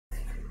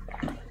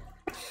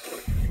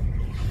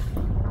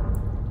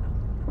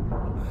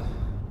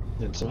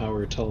and somehow we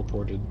were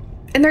teleported.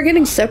 And they're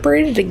getting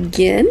separated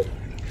again?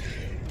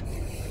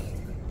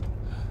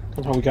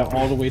 Somehow we got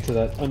all the way to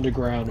that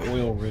underground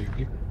oil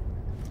rig.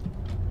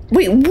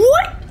 Wait,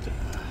 what?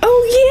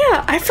 Oh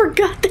yeah, I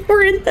forgot they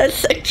were in that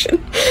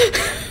section.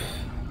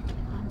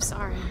 I'm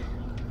sorry.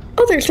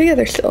 Oh, they're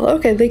together still.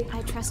 Okay, they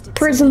I trusted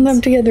prisoned them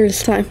Simmons. together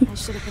this time. I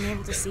should have been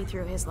able to see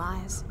through his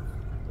lies.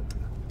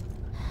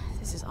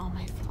 This is all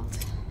my fault.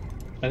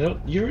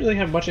 You don't really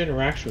have much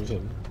interaction with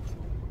him.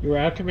 You were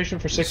out of commission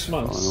for 6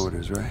 months. Following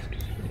orders, right?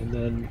 And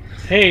then,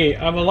 hey,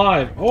 I'm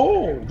alive.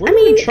 Oh, we're I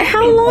mean, in trouble,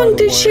 how by long the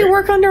did she way.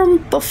 work under him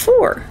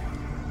before?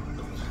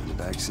 The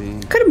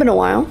vaccine, Could have been a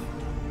while.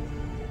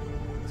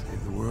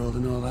 save the world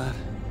and all that.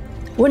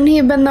 Wouldn't he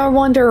have been the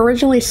one to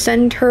originally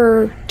send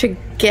her to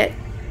get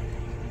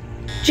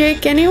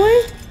Jake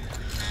anyway?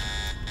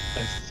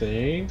 I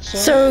think so.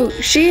 So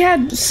she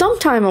had some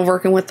time of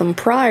working with them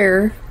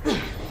prior.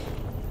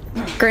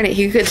 Granted,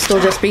 he could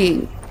still just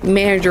be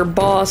manager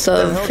boss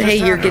of, hey,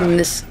 you're getting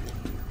this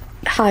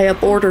high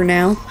up order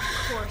now. Of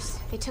course,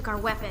 they took our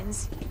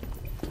weapons.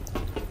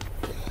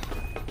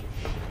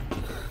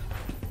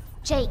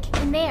 Jake,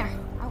 in there.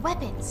 Our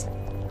weapons.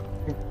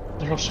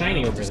 They're all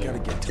shiny over Just there.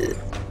 gotta get to it.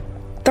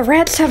 The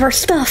rats have our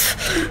stuff.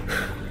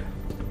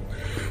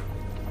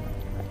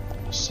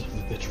 Son of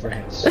a bitch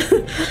rats.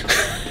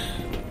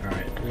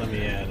 Alright, let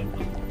me add them.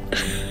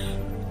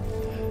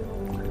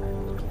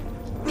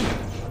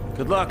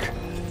 Good luck.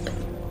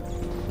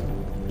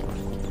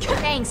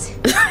 Thanks.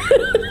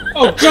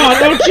 Oh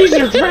god, oh jeez,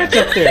 there's rats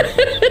up there!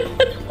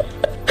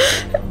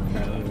 Alright,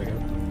 there we go.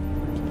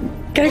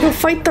 Gotta go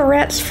fight the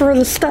rats for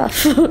the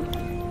stuff.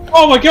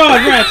 Oh my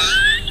god, rats!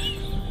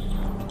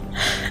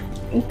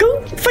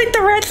 Go fight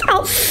the rats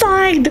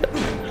outside!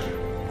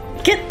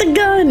 Get the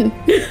gun!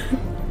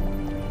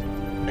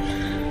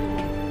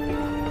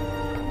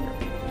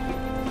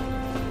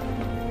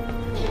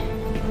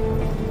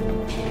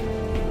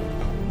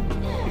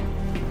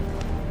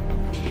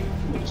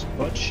 Those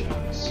butt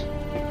shots.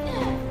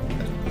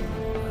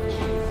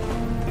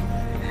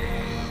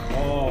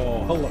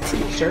 Oh, hello.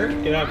 Sir,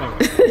 get out of my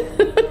way.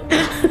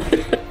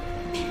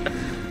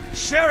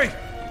 Sherry!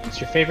 It's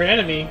your favorite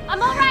enemy.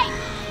 I'm alright.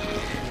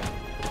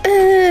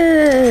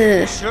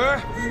 Sure?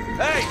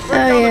 Hey, break Oh,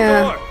 down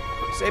yeah. the door!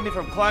 Save me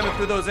from climbing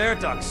through those air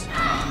ducts.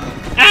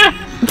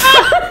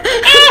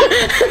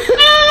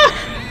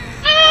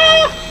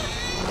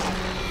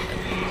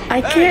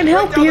 I can't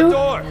help break down you. the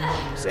door!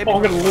 Save me Oh,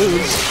 I'm from... gonna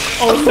lose.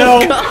 Oh no!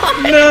 No!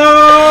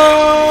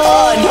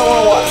 I don't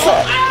wanna watch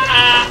that.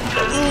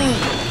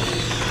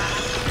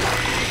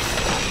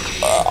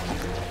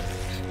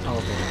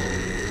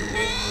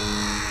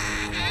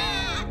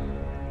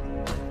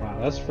 Wow,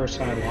 that's the first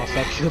time I lost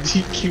that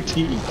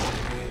QT.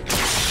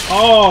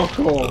 Oh,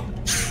 cool.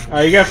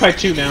 Alright, you gotta fight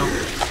two now.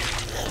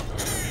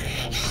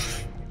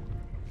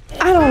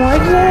 I don't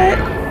like that.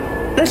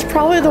 That's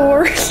probably the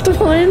worst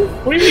one.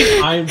 What do you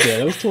mean I'm dead?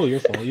 It was totally your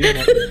fault. You didn't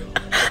have to.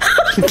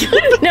 I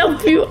couldn't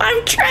help you.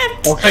 I'm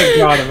trapped. Oh, thank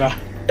God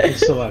I'm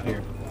still out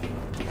here.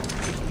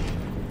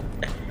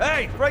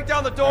 Hey, break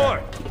down the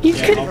door! You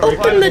Yeah, could I'll break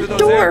open it the through those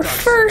door air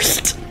ducts.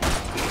 first.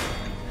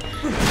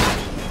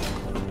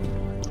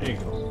 There you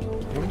go.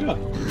 I'm done.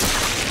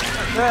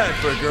 Bad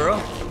for a girl.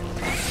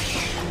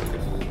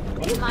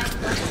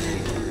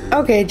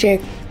 Okay,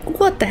 Jake.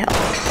 What the hell?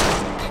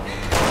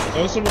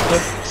 Also,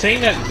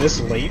 saying that this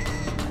late,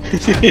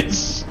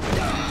 it's...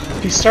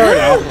 If you started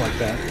out like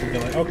that, you'd be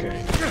like,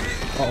 okay.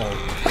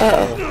 Uh-oh.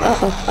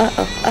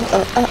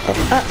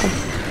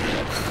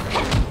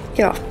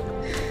 Get off.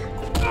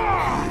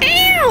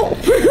 Ow!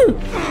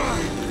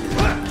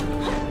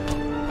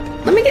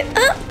 Let me get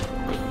up.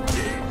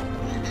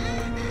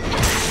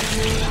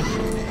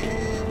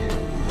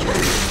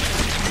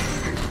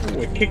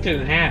 Ooh, it kicked it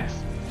in half.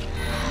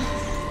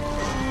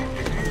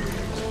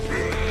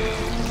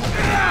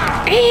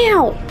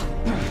 Ow!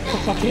 What the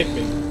fuck hit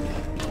me?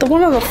 The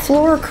one on the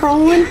floor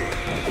crawling.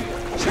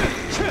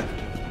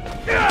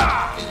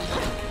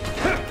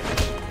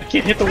 I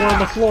can't hit the one on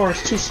the floor,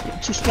 it's too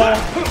small.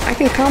 I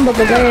can combo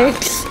the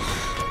legs.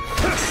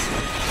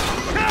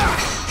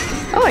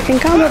 Oh, I can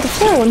combo the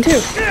floor one too.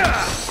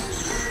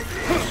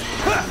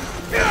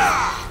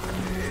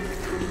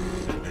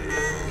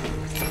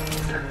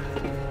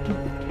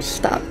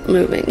 Stop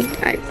moving.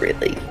 I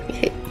really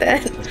hate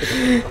that.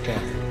 Okay.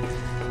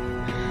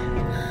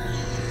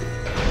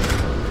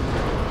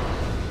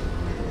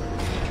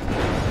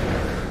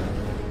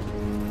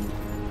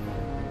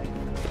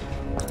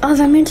 Oh,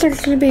 that means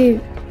there's gonna be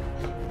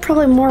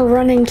probably more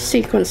running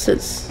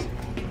sequences.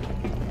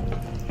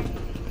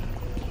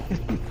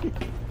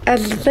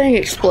 As the thing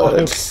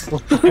explodes.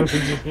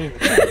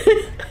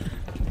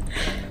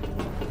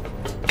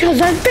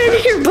 Because I've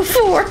been here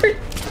before.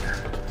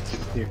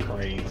 You're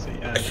crazy.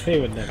 They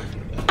would never do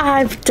that.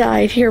 I've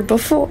died here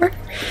before.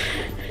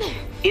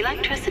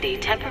 Electricity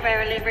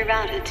temporarily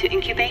rerouted to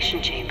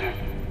incubation chamber.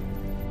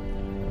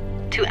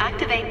 To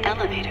activate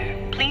elevator,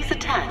 please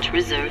attach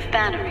reserve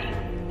battery.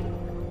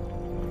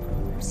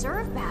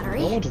 Reserve battery?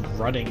 No one's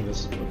running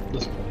this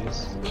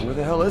place. Where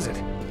the hell is it?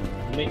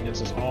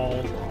 Maintenance is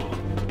all wrong.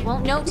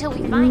 Won't know till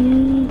we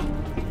find it.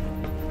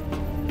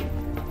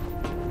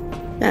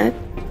 That.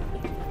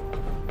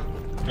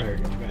 Alright,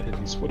 I gotta hit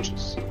these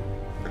switches.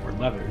 Or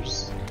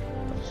levers.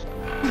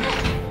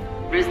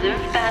 Reserve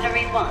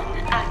battery 1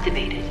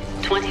 activated.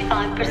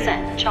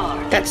 25%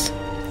 charge. That's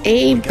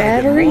a Gotta get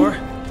battery? more?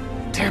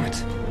 Damn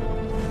it.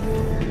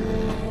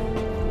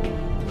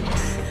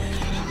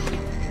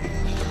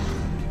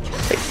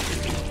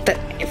 That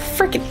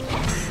freaking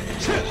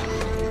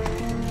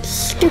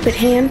stupid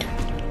hand.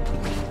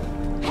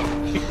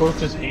 Kick both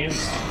his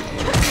hands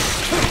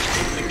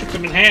off. Kick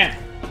them in half.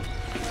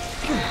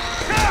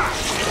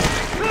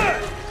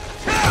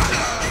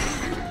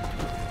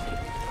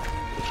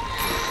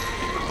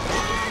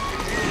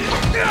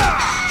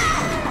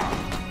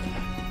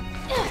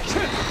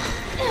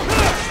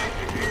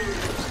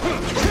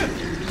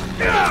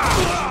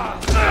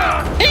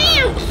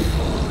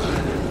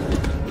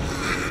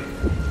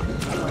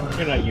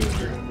 You're not you,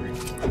 you're hungry.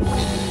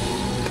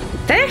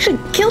 That actually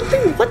killed me?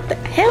 What the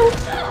hell?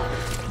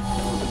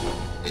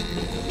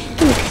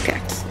 Give me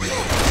pickaxe.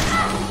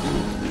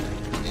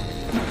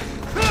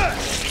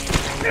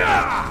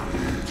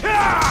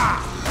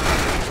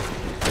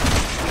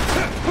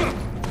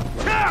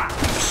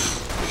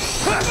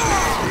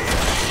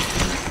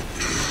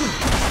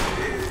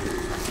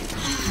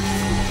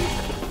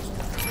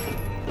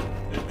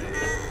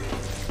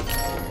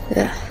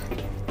 Yeah.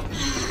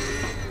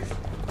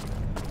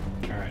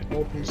 Alright,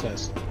 open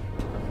sesame.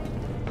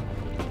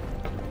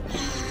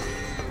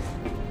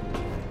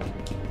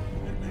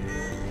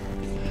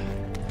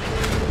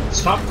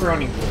 Stop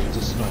groaning, please.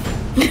 It's not.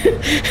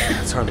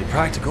 It's hardly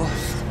practical.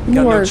 Got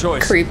More no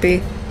choice.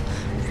 creepy.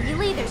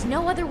 Really? There's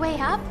no other way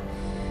up?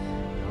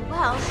 Oh,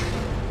 well.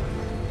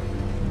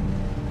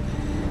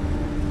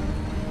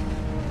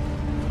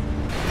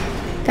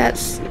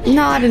 That's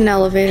not an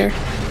elevator.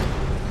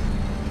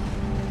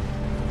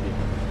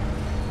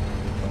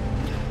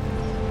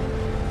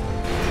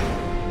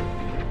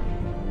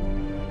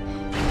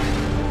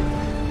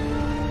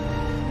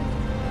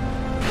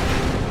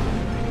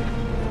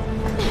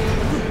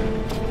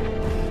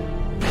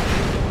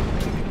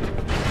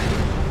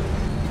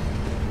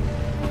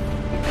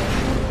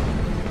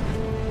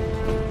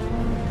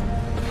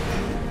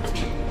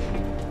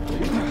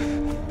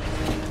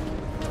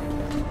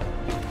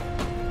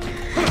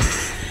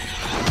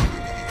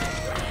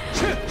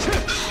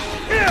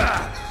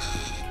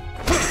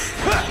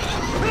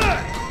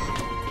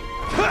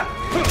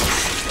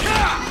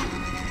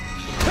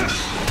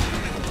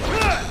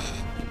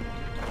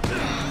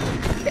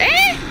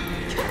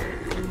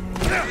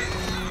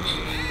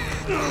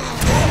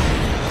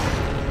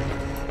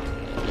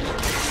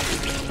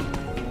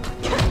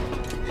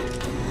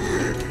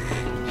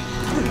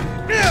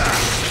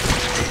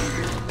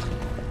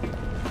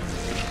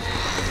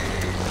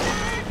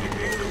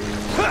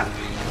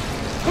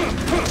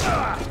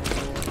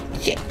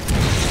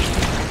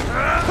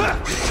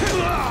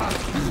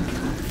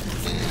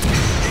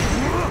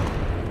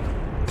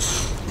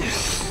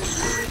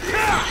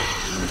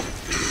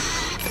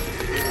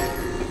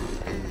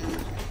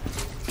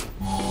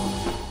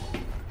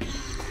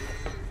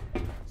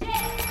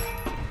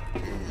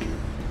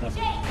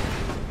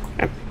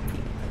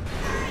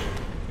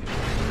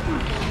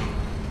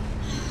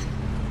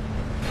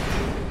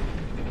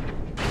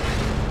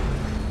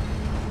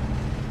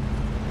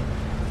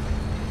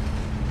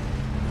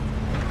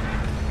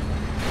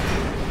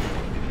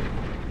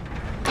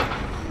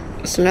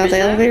 So now the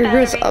elevator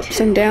goes ups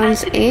and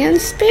downs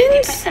and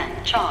spins?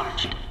 50%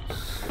 charged.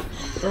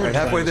 Right,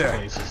 halfway there.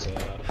 This place is,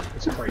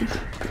 it's crazy.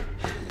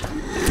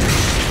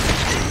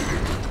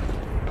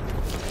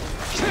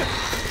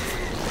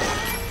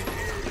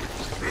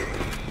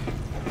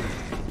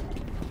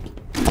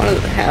 One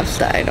of the halves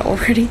died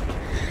already.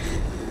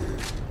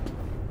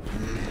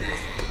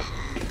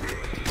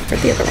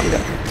 Where'd the other one go?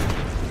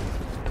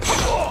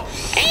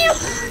 Ow!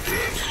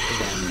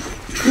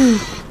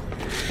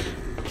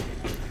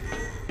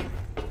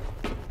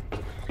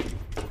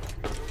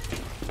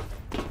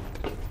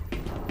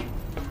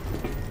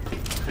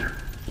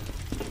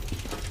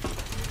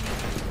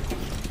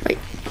 Wait.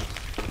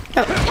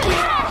 Oh.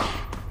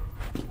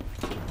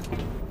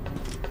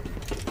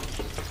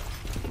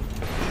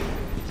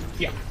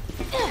 Yeah.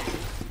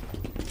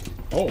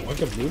 Oh, I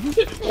can move with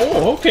it?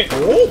 Oh, okay.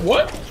 Oh,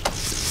 what?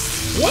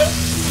 What?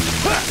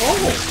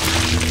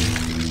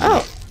 Oh.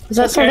 Oh. Is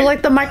that sort of Okay.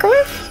 like the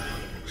microwave?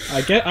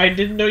 I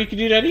didn't know you could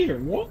do that either.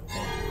 What?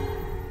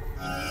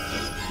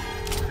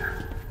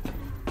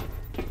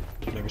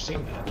 Never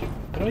seen that.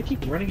 Why do I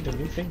keep running into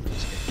new things in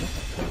this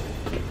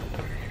game?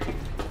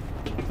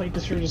 I played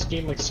this through this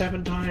game like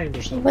 7 times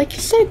or something. Like you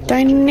said,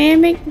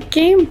 dynamic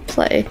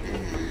gameplay.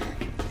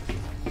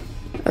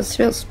 This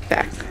feels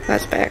back.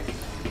 That's back.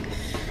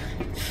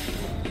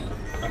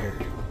 Okay.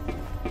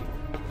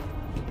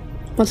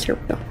 Let's here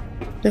we go.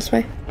 This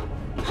way.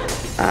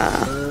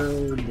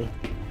 Herb.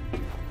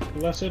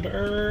 Blessed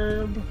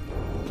herb.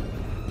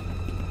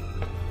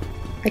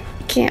 I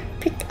can't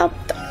pick up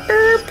the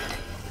herb.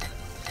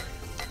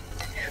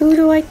 Who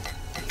do I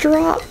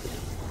drop?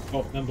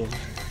 Oh, emblem.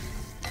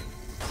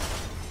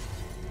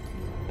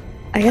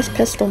 I guess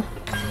pistol.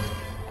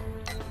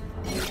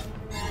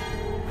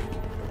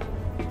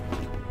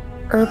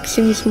 Herb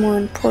seems more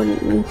important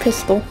than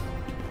pistol.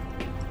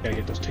 Gotta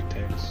get those tic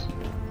tacs.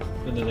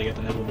 And then they get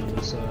the emblem in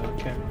this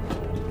cap.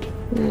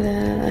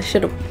 I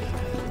should've.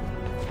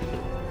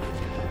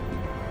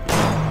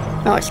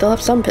 Oh, I still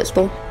have some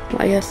pistol,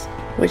 I guess,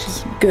 which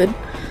is good.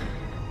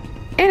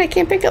 And I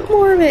can't pick up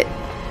more of it.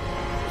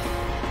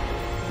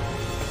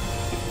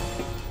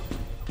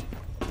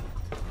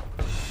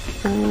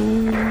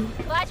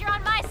 Glad you're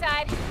on my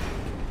side.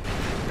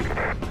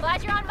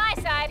 Glad you're on my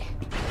side.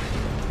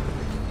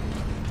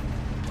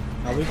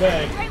 I'll be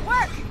back. Great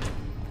work.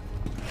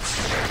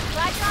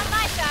 Glad you're on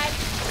my side.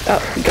 Oh,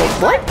 go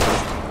what?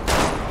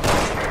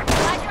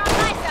 Glad you're on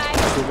my side.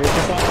 You ready to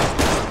jump on?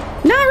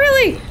 Not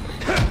really!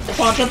 Jump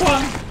on, jump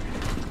on!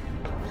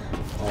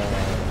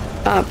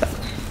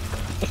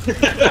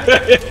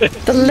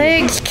 The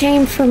legs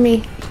came for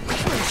me.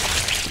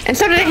 And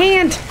so did the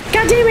hand!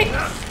 God damn it!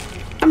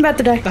 I'm about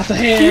to die. Not the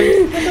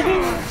hand!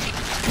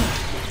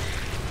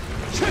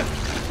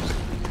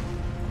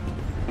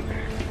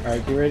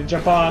 Alright, get ready to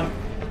jump on.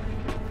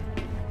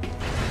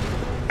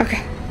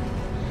 Okay.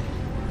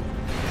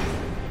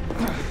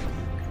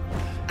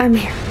 I'm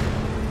here.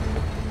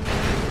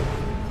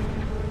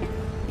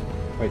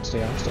 Wait,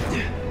 stay on, stay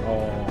on.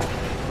 Oh,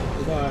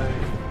 goodbye.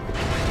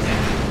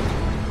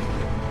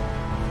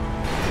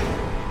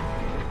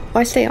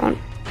 Why stay on?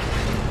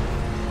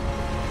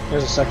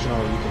 There's a section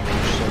on it you can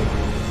reach, so you can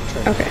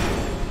try. Okay.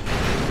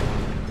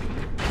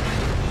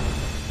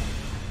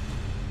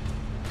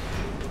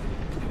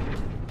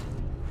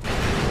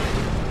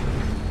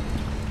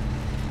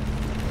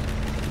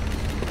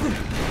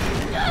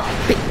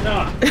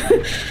 Nah.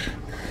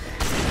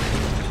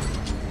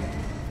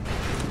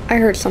 I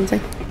heard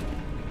something.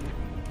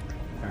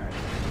 Alright.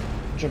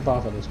 Jump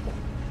off at this point.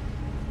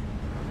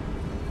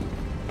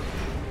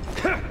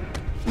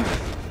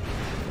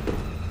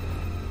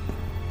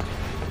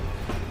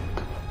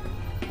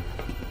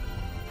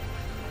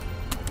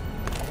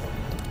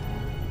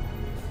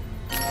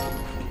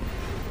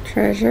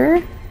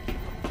 Treasure.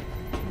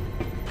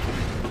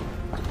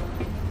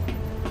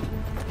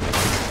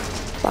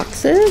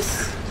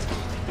 Boxes.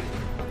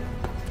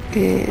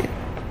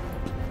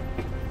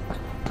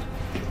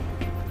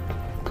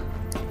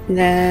 And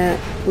that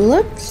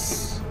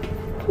looks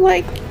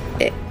like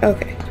it.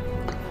 Okay.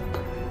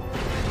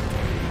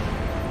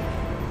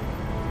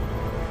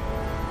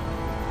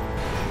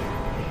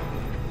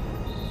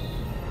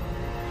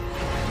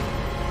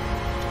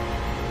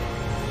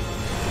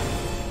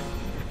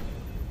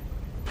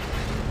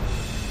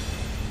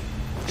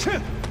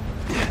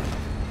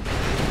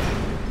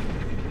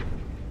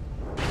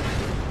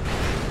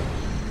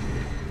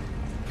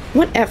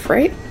 What F,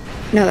 right?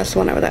 No, that's the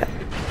one over there.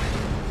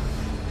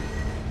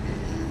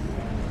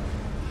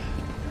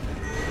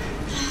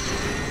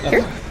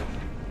 Here?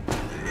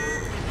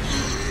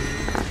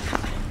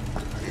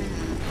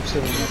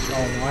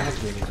 Oh no, I have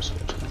to rename the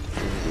switch.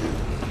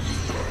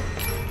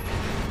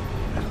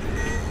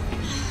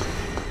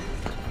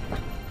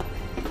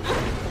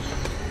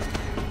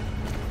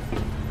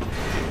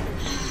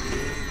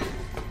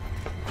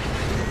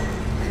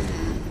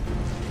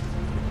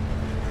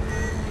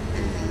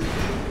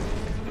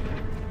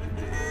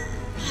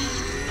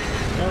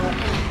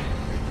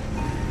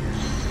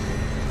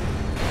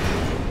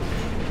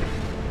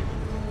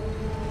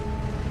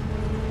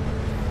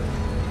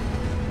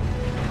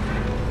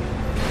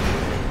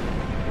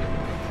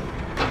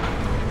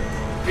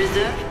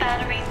 Reserve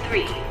battery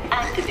 3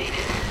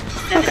 activated.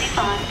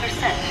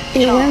 75%.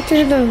 It went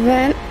through the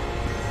vent.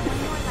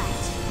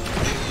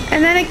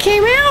 And then it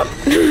came out!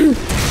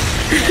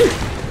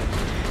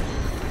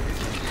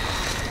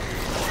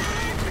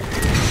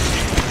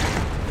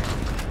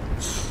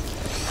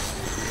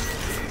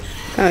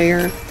 Oh,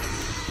 you're...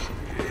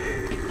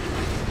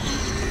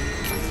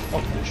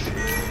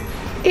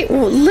 It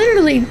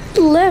literally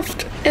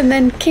left and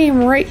then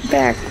came right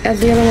back as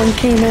the other one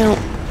came out.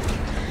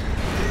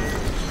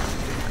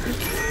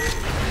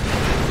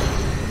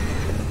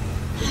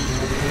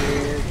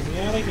 Get me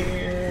out of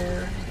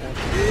here. Let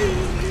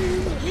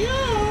me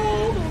out.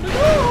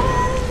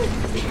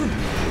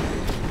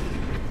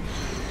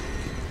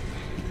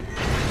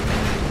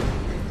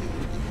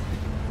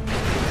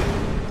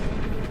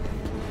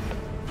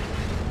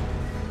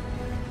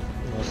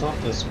 No, it's not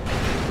this one.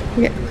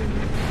 Yeah.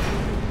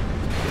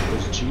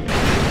 It's G.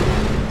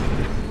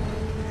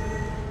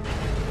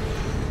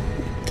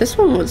 This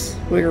one was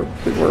where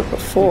we were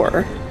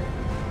before.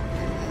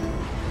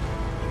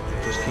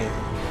 Just came.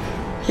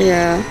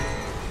 Yeah.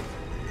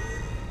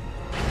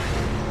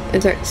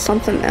 Is there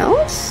something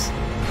else?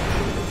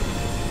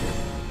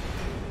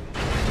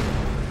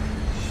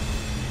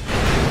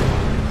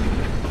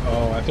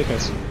 Oh, I think I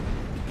see.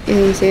 You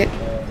didn't see it?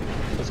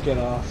 Let's get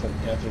off and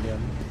F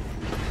again.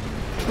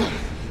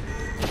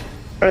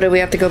 Or do we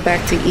have to go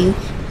back to E?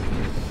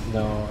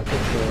 No, I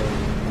think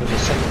there's a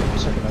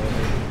second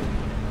elevator.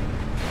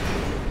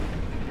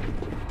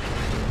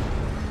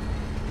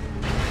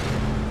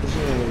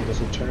 Presumably,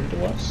 does it turn to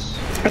was?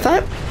 I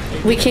thought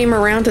we came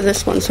around to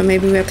this one, so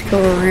maybe we have to go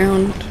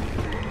around.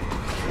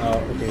 Oh,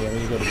 okay, yeah, we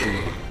can go to B.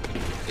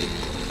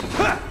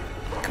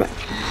 Come on.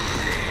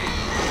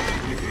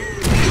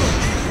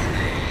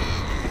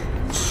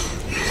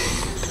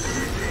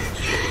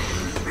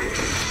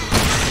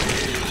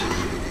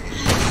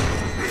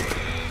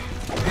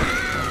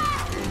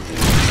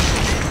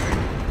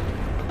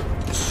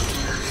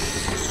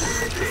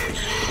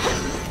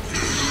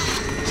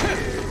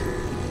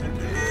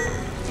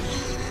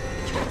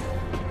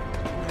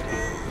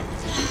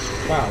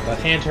 Wow, that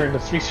hand turned to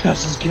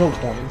 3,000 skill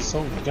points.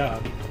 Oh my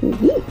god.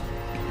 Woohoo.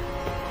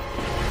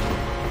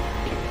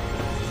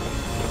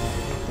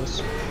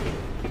 This.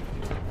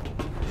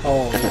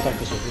 Oh, in fact,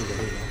 this will be the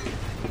video.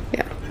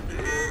 Yeah.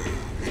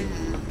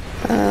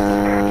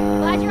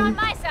 Glad you're on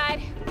my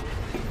side.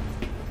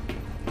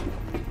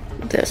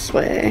 This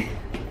way.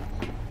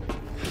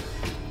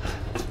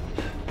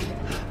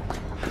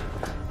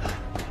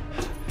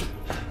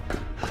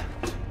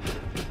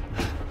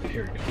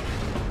 Here we go.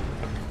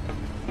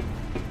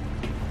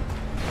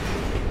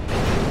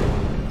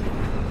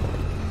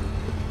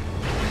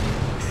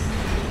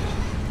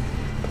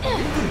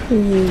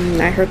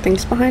 I heard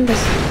things behind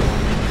us.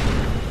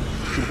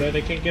 Too bad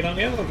they can't get on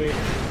the elevator.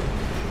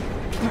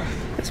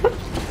 This one?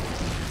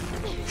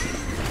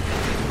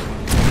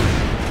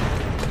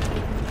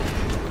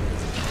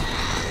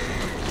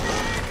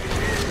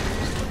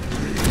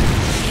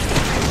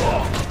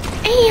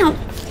 Ow!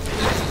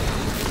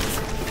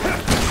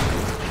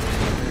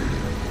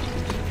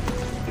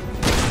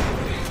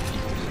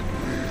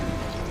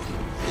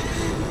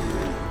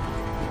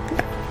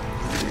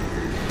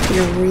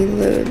 You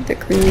reload the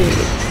grenade.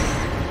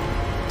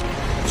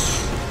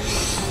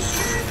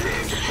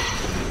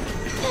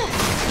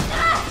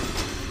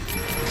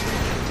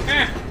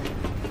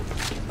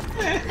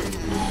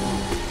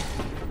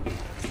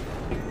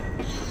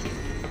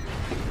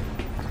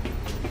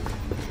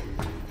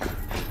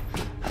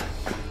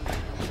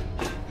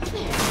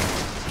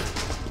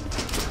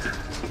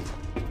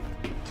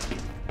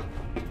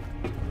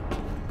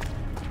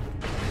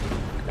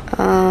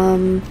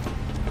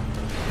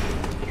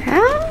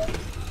 How?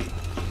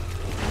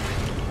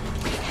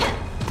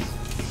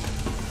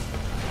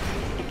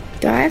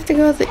 Do I have to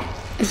go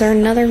is there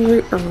another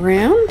route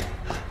around?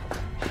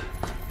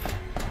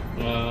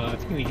 I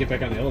think we need to get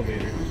back on the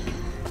elevator.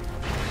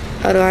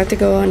 Oh, do I have to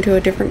go onto a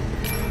different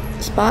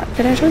spot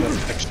potentially?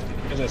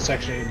 There's that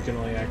section you can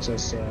only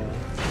access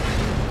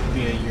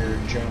via your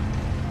jump.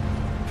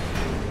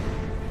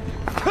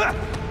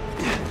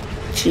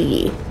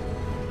 Gee.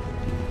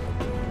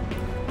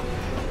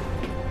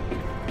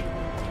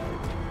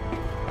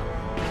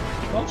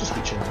 I'll just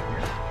be chilling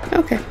here.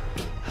 Okay.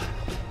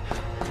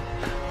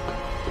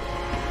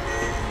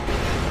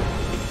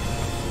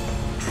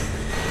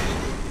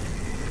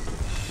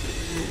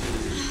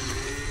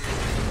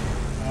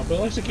 But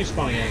it looks like you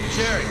spawning enemies.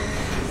 Jerry.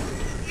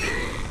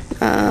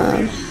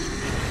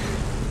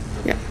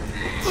 Yeah.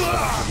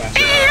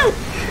 Ow!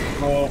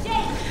 Oh,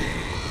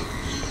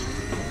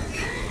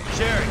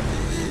 Jerry.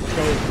 let's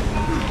go.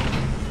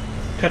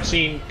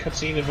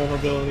 Cutscene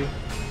invulnerability.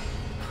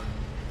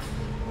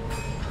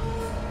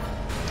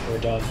 We're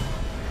done.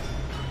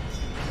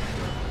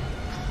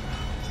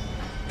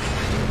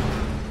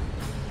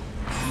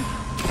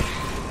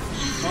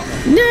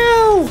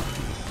 No!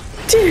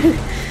 Dude! You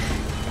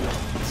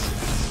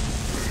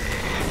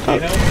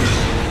know?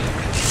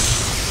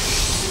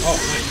 Oh,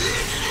 nice.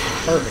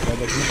 Perfect.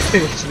 That's exactly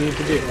what you need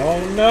to do. Oh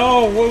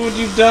no! What would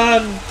you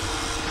done?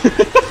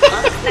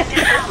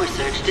 Unexpected power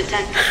surge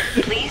detected.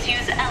 Please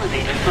use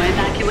elevator for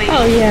evacuation.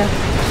 Oh yeah.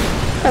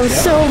 That was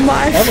so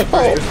my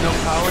fault. There's no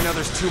power, now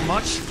there's too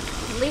much.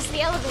 At least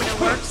the elevator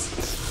works.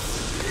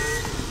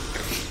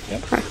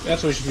 Yep.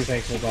 That's what we should be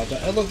thankful about.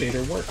 The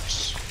elevator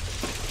works.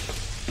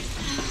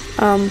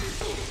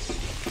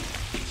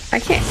 I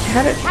can't.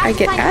 How did I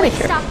get out of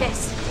here? Stop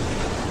this.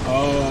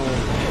 Oh.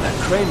 That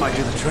crane might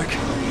do the trick.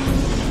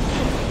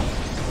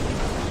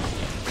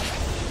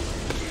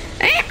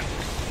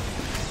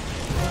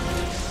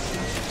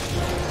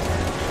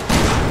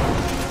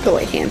 Go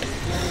away, hand.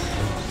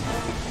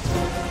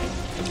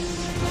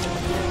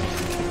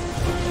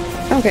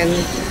 Okay,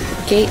 the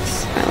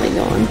gate's finally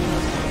going.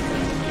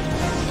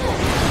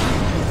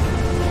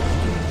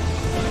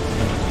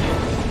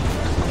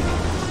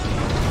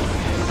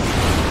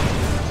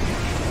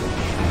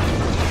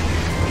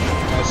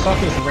 Stop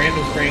this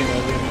random crane though, we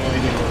have no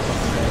idea what the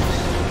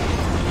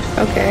fuck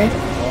it Okay.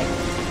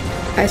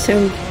 does. I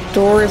assume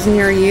doors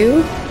near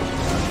you?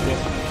 Yep.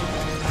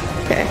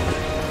 Okay.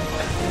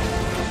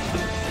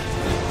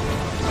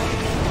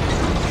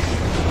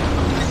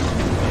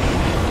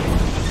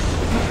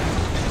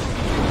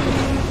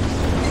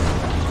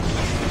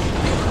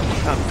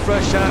 I'm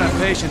fresh out of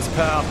patience,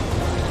 pal.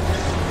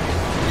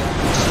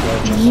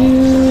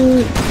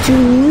 You do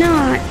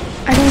not.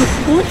 I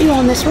don't want you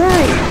on this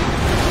ride.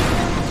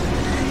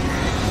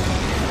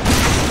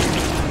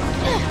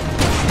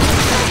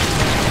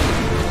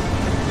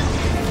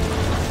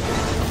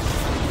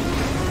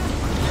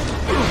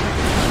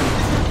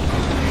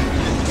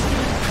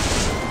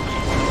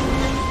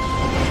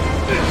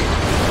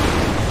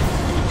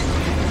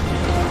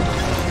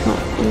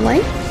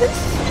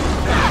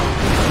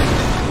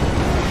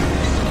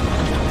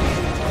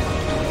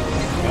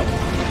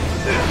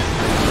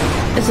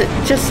 Is it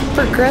just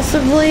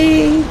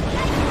progressively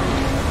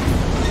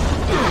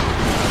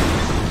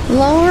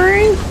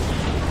lowering?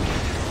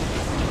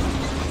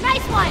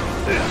 Nice one!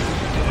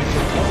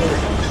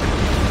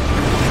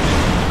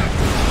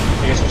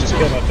 I guess we just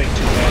killed that thing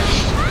too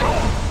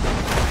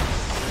fast.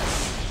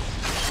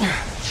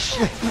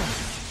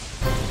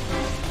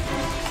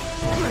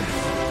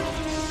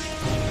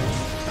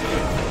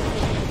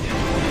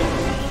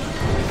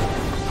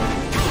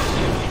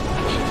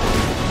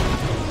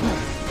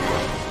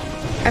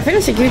 I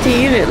finished a QT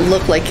unit, it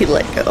looked like he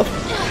let go.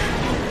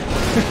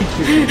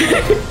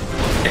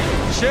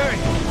 Sherry,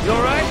 you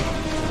alright?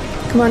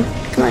 Come on,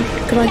 come on,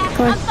 come on, Yeah,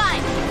 come I'm on.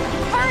 fine.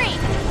 Hurry!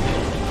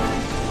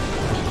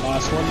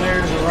 Last one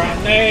there's a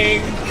rotten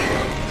egg.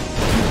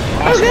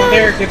 Last one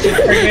there gets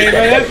impregnated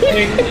by that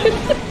thing.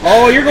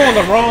 Oh, you're going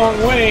the wrong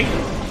way.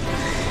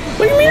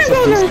 What do you mean I'm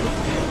going there?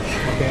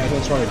 Okay,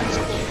 that's right.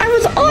 I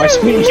was on My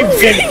screen keeps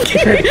moving.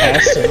 getting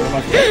past it. I'm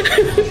like,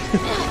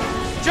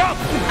 Jump!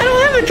 I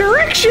don't have a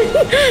direction.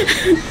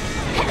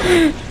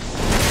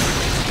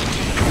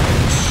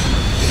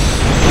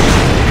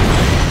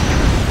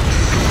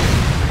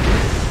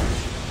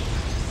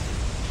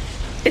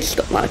 It's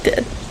still not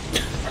dead.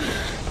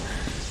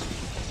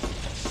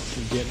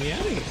 get me out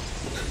of here.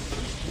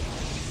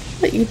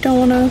 But you don't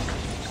wanna.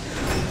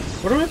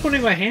 What am I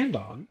putting my hand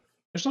on?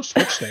 There's no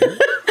switch there.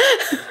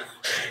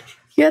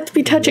 You have to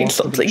be touching Walk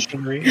through the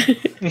something.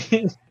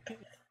 machinery.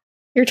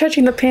 You're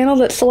touching the panel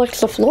that selects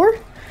the floor?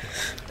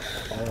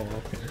 Oh,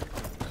 okay.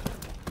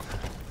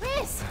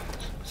 Chris!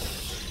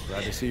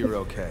 Glad to see you're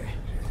okay.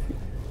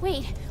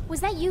 Wait, was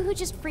that you who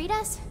just freed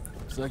us?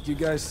 Looks like you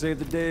guys saved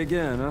the day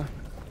again, huh?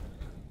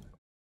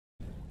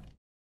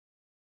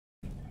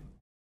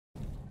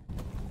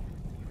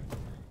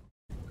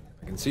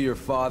 I can see your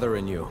father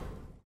in you.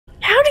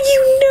 How do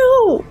you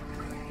know?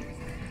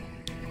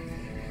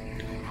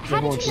 How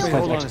Everyone did just you that know?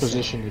 Hold on a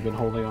exposition you've been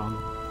holding on.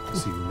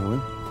 So you know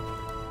him?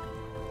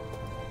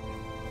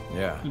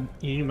 Yeah.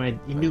 You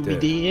knew me, did.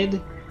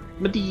 did?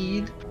 Me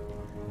did.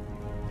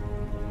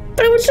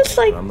 But it was just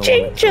like I'm the one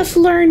Jake that just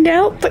learned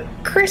out, but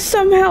Chris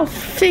somehow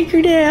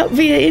figured it out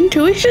via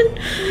intuition.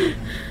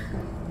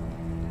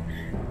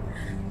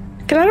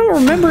 Cause I don't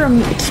remember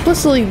him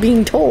explicitly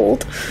being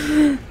told.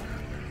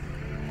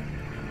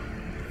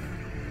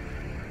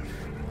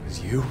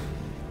 It's you?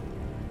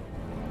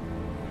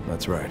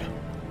 That's right.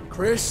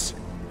 Chris?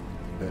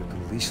 Better put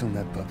a leash on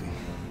that puppy.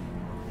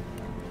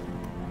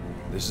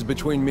 This is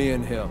between me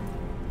and him.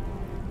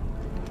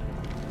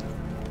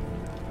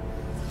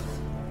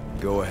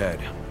 Go ahead.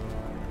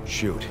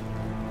 Shoot.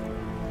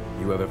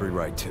 You have every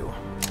right to.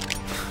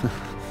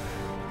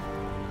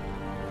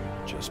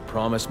 Just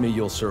promise me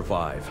you'll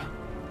survive.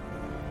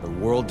 The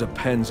world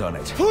depends on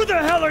it. Who the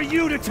hell are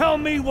you to tell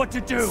me what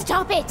to do?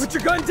 Stop it! Put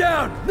your gun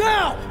down,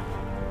 now!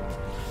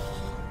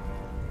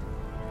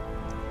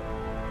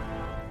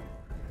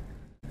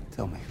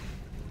 Tell me.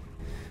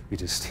 We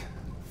just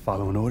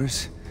following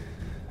orders?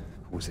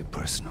 Or was it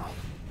personal?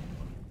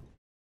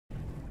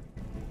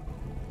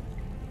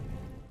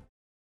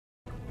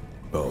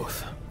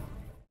 Both.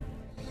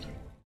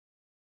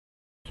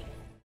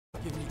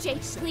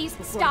 Jake, please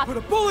stop. Put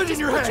a bullet Just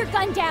in your put head! your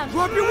gun down.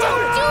 Drop your Don't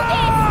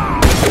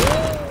weapon! do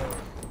this!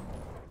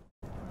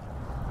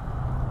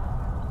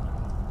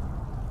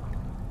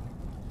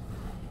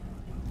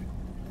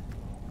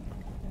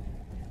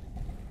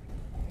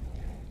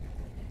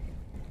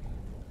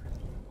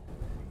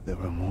 There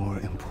are more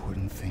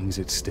important things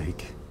at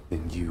stake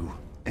than you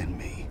and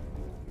me.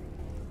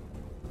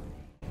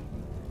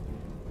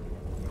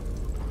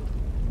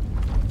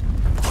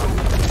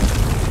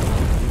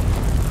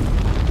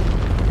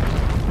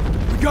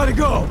 We gotta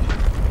go!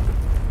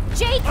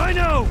 Jake! I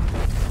know!